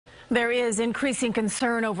There is increasing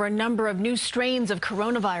concern over a number of new strains of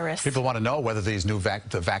coronavirus. People want to know whether these new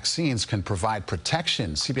vaccines can provide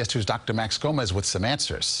protection. CBS 2's Dr. Max Gomez with some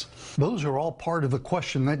answers. Those are all part of the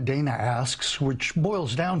question that Dana asks, which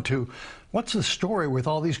boils down to, what's the story with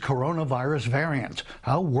all these coronavirus variants?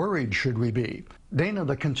 How worried should we be? Dana,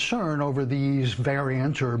 the concern over these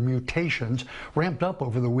variants or mutations ramped up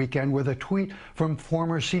over the weekend with a tweet from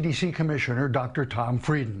former CDC Commissioner Dr. Tom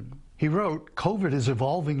Frieden. He wrote, "COVID is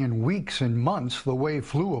evolving in weeks and months the way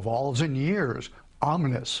flu evolves in years.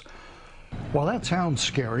 Ominous." While that sounds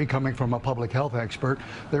scary coming from a public health expert,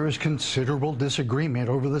 there is considerable disagreement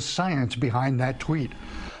over the science behind that tweet.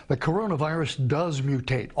 The coronavirus does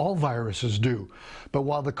mutate. All viruses do. But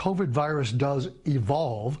while the COVID virus does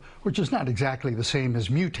evolve, which is not exactly the same as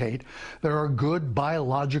mutate, there are good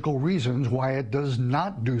biological reasons why it does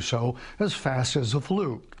not do so as fast as the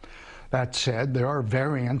flu. That said, there are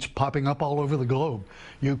variants popping up all over the globe,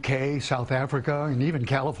 UK, South Africa, and even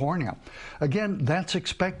California. Again, that's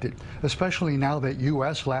expected, especially now that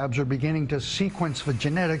U.S. labs are beginning to sequence the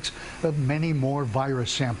genetics of many more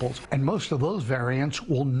virus samples. And most of those variants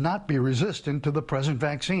will not be resistant to the present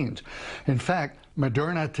vaccines. In fact,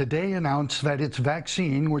 Moderna today announced that its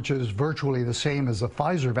vaccine, which is virtually the same as the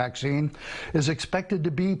Pfizer vaccine, is expected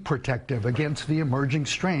to be protective against the emerging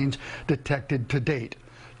strains detected to date.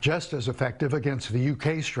 Just as effective against the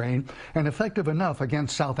UK strain and effective enough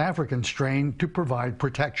against South African strain to provide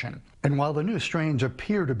protection. And while the new strains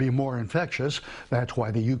appear to be more infectious, that's why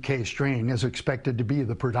the UK strain is expected to be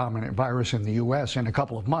the predominant virus in the US in a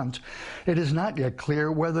couple of months, it is not yet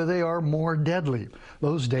clear whether they are more deadly.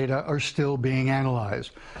 Those data are still being analyzed.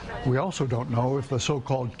 We also don't know if the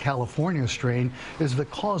so-called California strain is the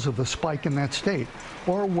cause of the spike in that state,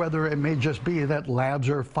 or whether it may just be that labs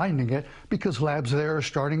are finding it because labs there are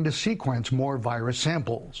starting to sequence more virus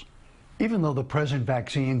samples. Even though the present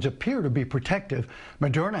vaccines appear to be protective,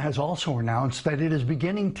 Moderna has also announced that it is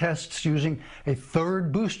beginning tests using a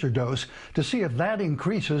third booster dose to see if that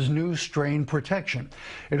increases new strain protection.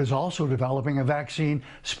 It is also developing a vaccine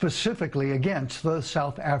specifically against the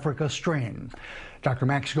South Africa strain. Dr.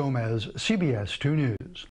 Max Gomez, CBS 2 News.